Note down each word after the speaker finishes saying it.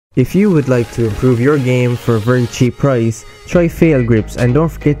If you would like to improve your game for a very cheap price, try Fail Grips and don't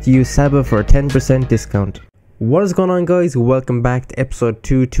forget to use Saba for a 10% discount. What is going on, guys? Welcome back to episode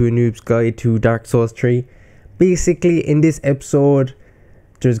 2 to a Noob's Guide to Dark Souls 3. Basically, in this episode,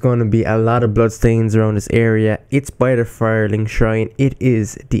 there's going to be a lot of bloodstains around this area. It's by the Firelink Shrine. It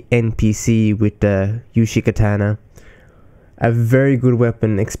is the NPC with the Yushi Katana. A very good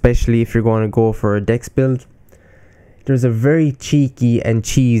weapon, especially if you're going to go for a dex build. There's a very cheeky and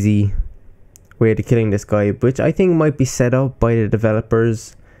cheesy way to killing this guy, which I think might be set up by the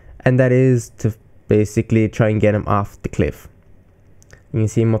developers, and that is to basically try and get him off the cliff. You can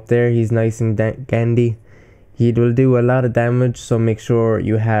see him up there. He's nice and dandy. He will do a lot of damage, so make sure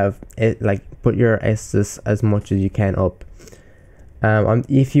you have it, put your S's as much as you can up.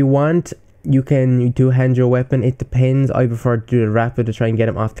 If you want, you can two-hand your weapon. It depends. I prefer to do the rapid to try and get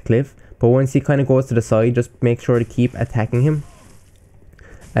him off the cliff. But once he kind of goes to the side, just make sure to keep attacking him.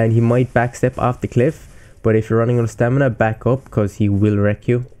 And he might backstep off the cliff. But if you're running out of stamina, back up, because he will wreck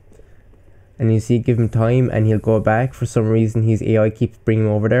you. And you see, give him time and he'll go back. For some reason, his AI keeps bringing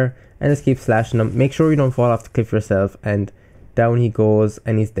him over there. And just keep slashing him. Make sure you don't fall off the cliff yourself. And down he goes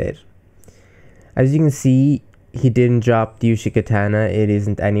and he's dead. As you can see, he didn't drop the Yushi Katana. It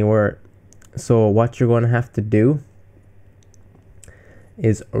isn't anywhere. So what you're going to have to do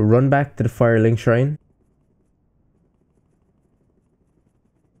is run back to the Firelink Shrine.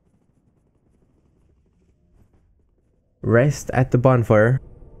 Rest at the bonfire.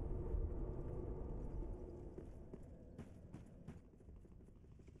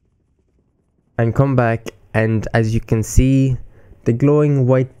 And come back, and as you can see, the glowing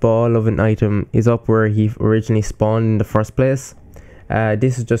white ball of an item is up where he originally spawned in the first place.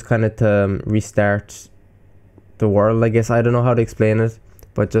 This is just kind of to restart the world, I guess. I don't know how to explain it,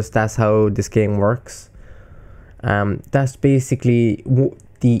 but just that's how this game works. That's basically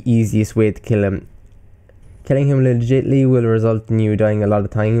the easiest way to kill him. Killing him legitly will result in you dying a lot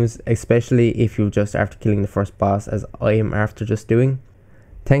of times, especially if you just after killing the first boss, as I am after just doing.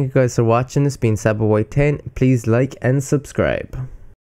 Thank you guys for watching. This has been Saba White 10. Please like and subscribe.